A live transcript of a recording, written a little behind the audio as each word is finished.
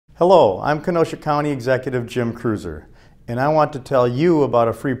Hello, I'm Kenosha County Executive Jim Kreuser, and I want to tell you about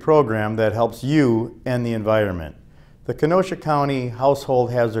a free program that helps you and the environment. The Kenosha County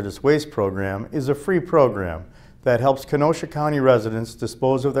Household Hazardous Waste Program is a free program that helps Kenosha County residents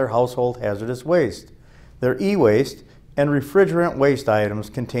dispose of their household hazardous waste, their e-waste, and refrigerant waste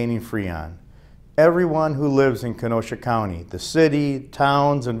items containing Freon. Everyone who lives in Kenosha County, the city,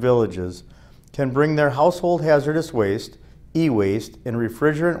 towns, and villages, can bring their household hazardous waste, e-waste, and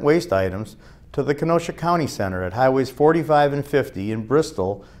refrigerant waste items to the Kenosha County Center at Highways 45 and 50 in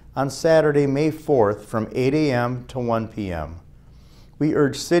Bristol on Saturday, May 4th from 8 a.m. to 1 p.m. We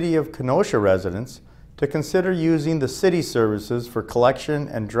urge City of Kenosha residents to consider using the city services for collection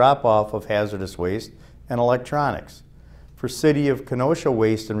and drop-off of hazardous waste and electronics. For City of Kenosha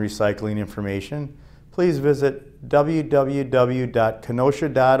waste and recycling information, please visit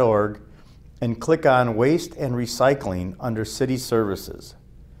www.kenosha.org and click on Waste and Recycling under City Services.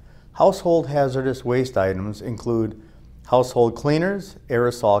 Household hazardous waste items include household cleaners,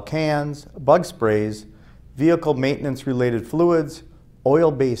 aerosol cans, bug sprays, vehicle maintenance related fluids,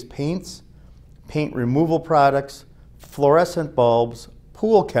 oil-based paints, paint removal products, fluorescent bulbs,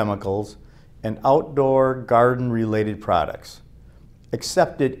 pool chemicals, and outdoor garden related products.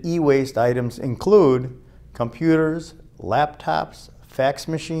 Accepted e-waste items include computers, laptops, fax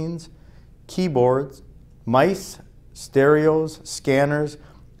machines, keyboards, mice, stereos, scanners,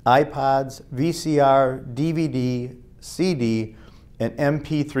 iPods, VCR, DVD, CD, and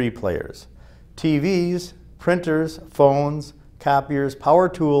MP3 players, TVs, printers, phones, copiers, power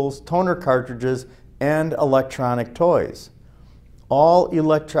tools, toner cartridges, and electronic toys. All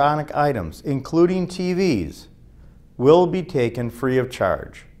electronic items, including TVs, will be taken free of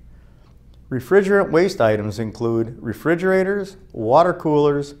charge. Refrigerant waste items include refrigerators, water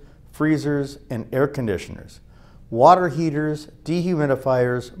coolers, freezers, and air conditioners, water heaters,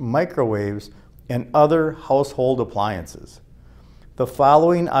 dehumidifiers, microwaves, and other household appliances. The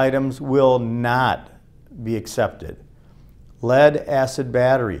following items will not be accepted: lead-acid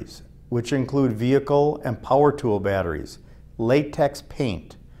batteries, which include vehicle and power tool batteries, latex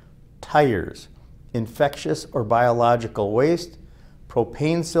paint, tires, infectious or biological waste,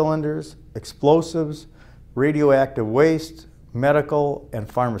 propane cylinders, explosives, radioactive waste, medical and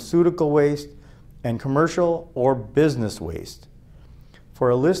pharmaceutical waste, and commercial or business waste. For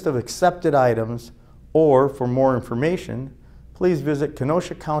a list of accepted items or for more information, please visit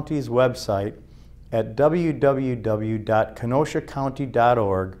Kenosha County's website at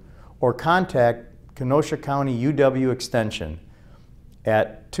www.kenoshacounty.org or contact Kenosha County UW Extension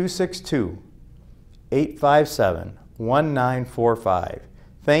at 262-857-1945.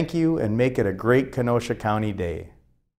 Thank you, and make it a great Kenosha County day.